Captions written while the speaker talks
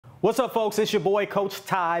What's up, folks? It's your boy, Coach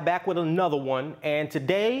Ty, back with another one. And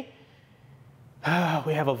today,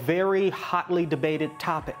 we have a very hotly debated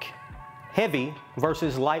topic. Heavy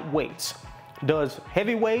versus light weights. Does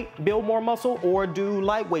heavyweight build more muscle or do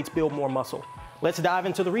light weights build more muscle? Let's dive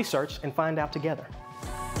into the research and find out together.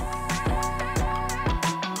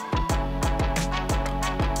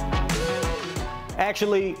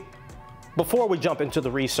 Actually, before we jump into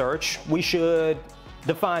the research, we should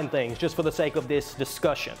define things just for the sake of this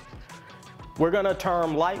discussion. We're gonna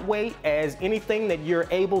term lightweight as anything that you're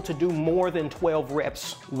able to do more than 12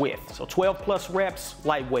 reps with. So 12 plus reps,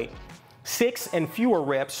 lightweight. 6 and fewer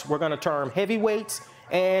reps, we're gonna term heavyweights,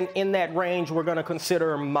 and in that range, we're gonna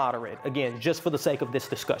consider moderate. Again, just for the sake of this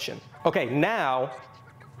discussion. Okay, now,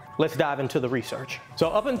 let's dive into the research. So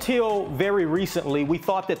up until very recently, we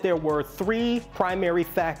thought that there were 3 primary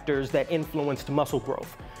factors that influenced muscle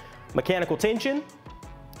growth: mechanical tension,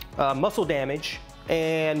 muscle damage,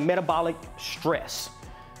 and metabolic stress.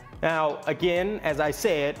 Now, again, as I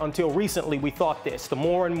said, until recently we thought this. The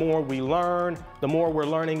more and more we learn, the more we're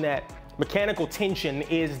learning that mechanical tension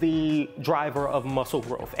is the driver of muscle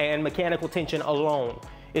growth, and mechanical tension alone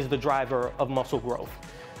is the driver of muscle growth.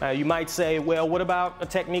 You might say, well, what about a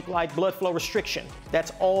technique like blood flow restriction?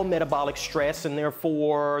 That's all metabolic stress, and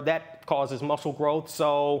therefore that causes muscle growth.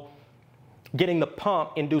 So getting the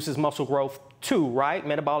pump induces muscle growth too, right?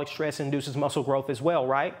 Metabolic stress induces muscle growth as well,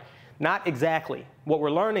 right? Not exactly. What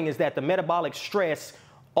we're learning is that the metabolic stress,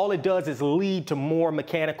 all it does is lead to more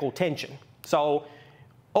mechanical tension. So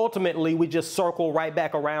ultimately, we just circle right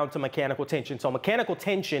back around to mechanical tension. So mechanical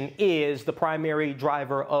tension is the primary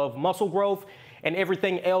driver of muscle growth, and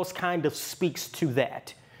everything else kind of speaks to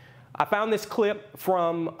that. I found this clip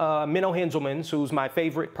from Menno Henselmans, who's my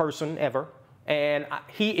favorite person ever. And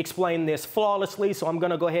he explained this flawlessly, so I'm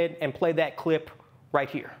gonna go ahead and play that clip right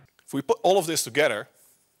here. If we put all of this together,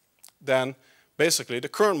 then basically the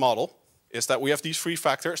current model is that we have these 3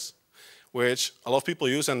 factors, which a lot of people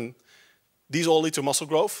use, and these all lead to muscle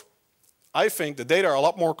growth. I think the data are a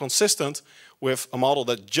lot more consistent with a model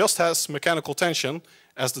that just has mechanical tension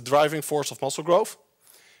as the driving force of muscle growth,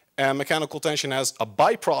 and mechanical tension as a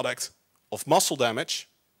byproduct of muscle damage.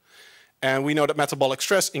 And we know that metabolic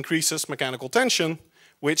stress increases mechanical tension,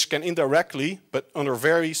 which can indirectly, but under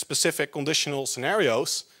very specific conditional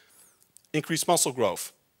scenarios, increase muscle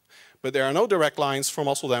growth. But there are no direct lines from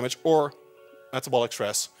muscle damage or metabolic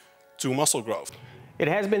stress to muscle growth. It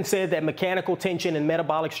has been said that mechanical tension and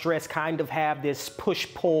metabolic stress kind of have this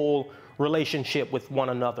push-pull relationship with one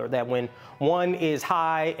another, that when one is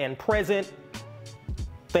high and present,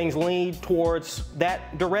 things lean towards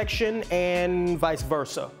that direction and vice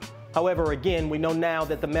versa. However, again, we know now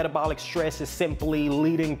that the metabolic stress is simply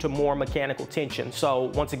leading to more mechanical tension. So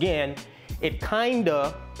once again, it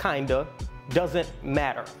kinda doesn't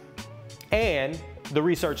matter. And the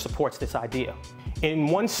research supports this idea. In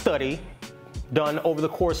one study done over the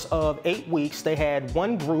course of 8 weeks, they had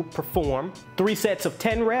one group perform 3 sets of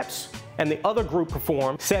 10 reps and the other group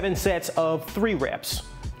perform 7 sets of 3 reps.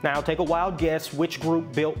 Now take a wild guess which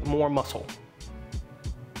group built more muscle.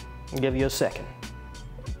 I'll give you a second.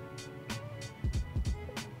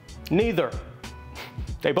 Neither.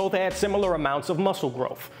 They both had similar amounts of muscle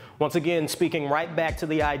growth. Once again, speaking right back to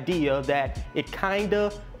the idea that it kinda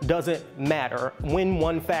doesn't matter when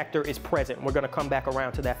one factor is present. We're gonna come back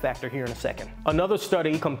around to that factor here in a second. Another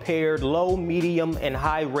study compared low, medium, and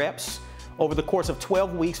high reps over the course of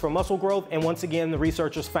 12 weeks for muscle growth, and once again, the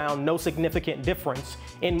researchers found no significant difference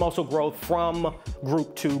in muscle growth from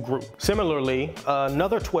group to group. Similarly,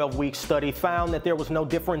 another 12-week study found that there was no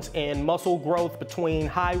difference in muscle growth between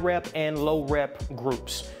high rep and low rep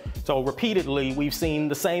groups. So repeatedly, we've seen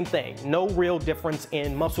the same thing, no real difference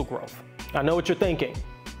in muscle growth. I know what you're thinking.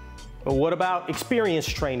 But what about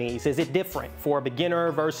experienced trainees? Is it different for a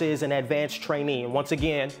beginner versus an advanced trainee? And once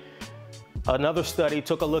again, another study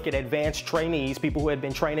took a look at advanced trainees, people who had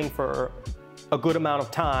been training for a good amount of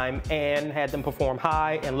time, and had them perform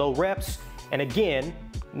high and low reps. And again,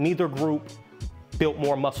 neither group built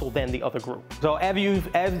more muscle than the other group. So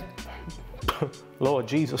Lord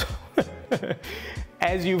Jesus,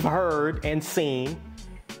 as you've heard and seen,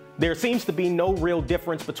 there seems to be no real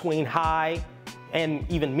difference between high and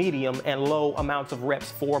even medium and low amounts of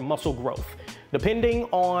reps for muscle growth, depending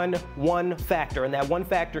on one factor, and that one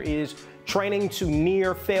factor is training to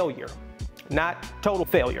near failure. not total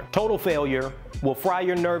failure. Total failure will fry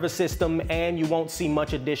your nervous system and you won't see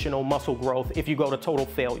much additional muscle growth if you go to total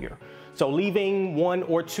failure. So leaving 1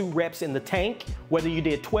 or 2 reps in the tank, whether you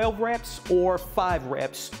did 12 reps or 5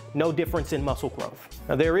 reps, no difference in muscle growth.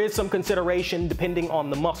 Now there is some consideration depending on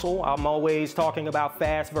the muscle. I'm always talking about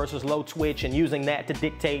fast versus low twitch and using that to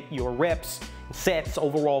dictate your reps, sets,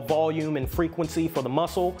 overall volume and frequency for the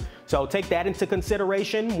muscle. So take that into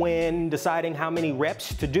consideration when deciding how many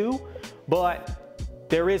reps to do, but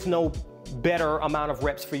there is no better amount of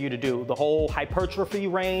reps for you to do. The whole hypertrophy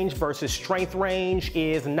range versus strength range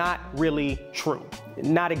is not really true.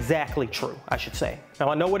 Not exactly true, I should say. Now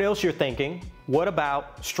I know what else you're thinking. What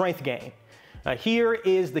about strength gain? Now here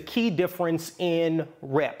is the key difference in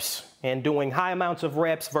reps and doing high amounts of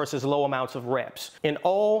reps versus low amounts of reps. In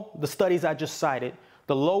all the studies I just cited,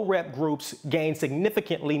 the low rep groups gain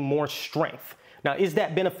significantly more strength. Now, is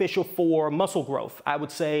that beneficial for muscle growth? I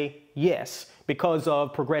would say yes, because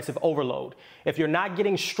of progressive overload. If you're not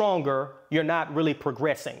getting stronger, you're not really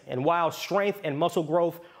progressing. And while strength and muscle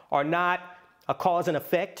growth are not a cause and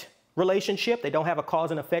effect relationship, they don't have a cause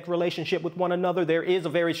and effect relationship with one another, there is a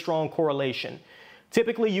very strong correlation.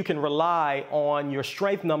 Typically, you can rely on your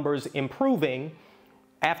strength numbers improving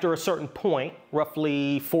after a certain point,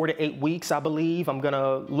 roughly 4 to 8 weeks, I believe. I'm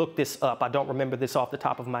gonna look this up. I don't remember this off the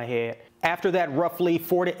top of my head. After that roughly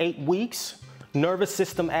 4 to 8 weeks, nervous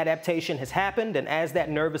system adaptation has happened, and as that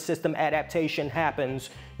nervous system adaptation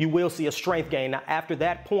happens, you will see a strength gain. Now, after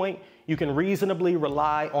that point, you can reasonably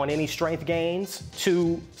rely on any strength gains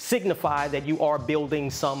to signify that you are building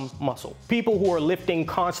some muscle. People who are lifting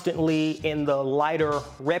constantly in the lighter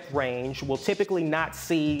rep range will typically not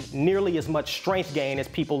see nearly as much strength gain as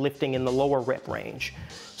people lifting in the lower rep range.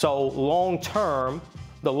 So long term,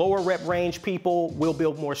 the lower rep range people will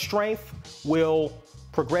build more strength, will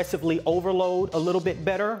progressively overload a little bit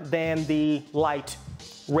better than the light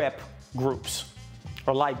rep groups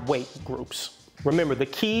or lightweight groups. Remember, the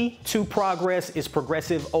key to progress is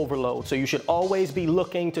progressive overload. So you should always be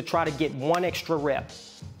looking to try to get 1 extra rep,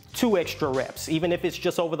 2 extra reps, even if it's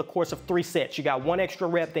just over the course of 3 sets. You got 1 extra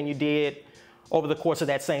rep than you did over the course of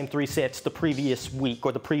that same 3 sets the previous week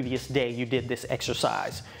or the previous day you did this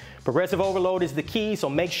exercise. Progressive overload is the key, so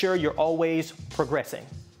make sure you're always progressing.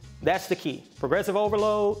 That's the key. Progressive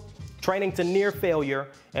overload, training to near failure,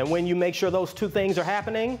 and when you make sure those 2 things are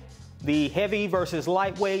happening, the heavy versus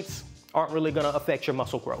light weights aren't really gonna affect your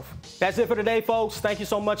muscle growth. That's it for today, folks. Thank you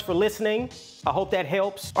so much for listening. I hope that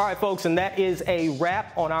helps. All right, folks, and that is a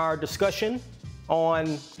wrap on our discussion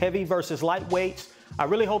on heavy versus light weights. I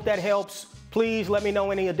really hope that helps. Please let me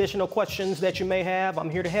know any additional questions that you may have. I'm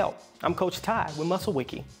here to help. I'm Coach Ty with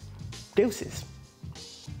MuscleWiki. Deuces.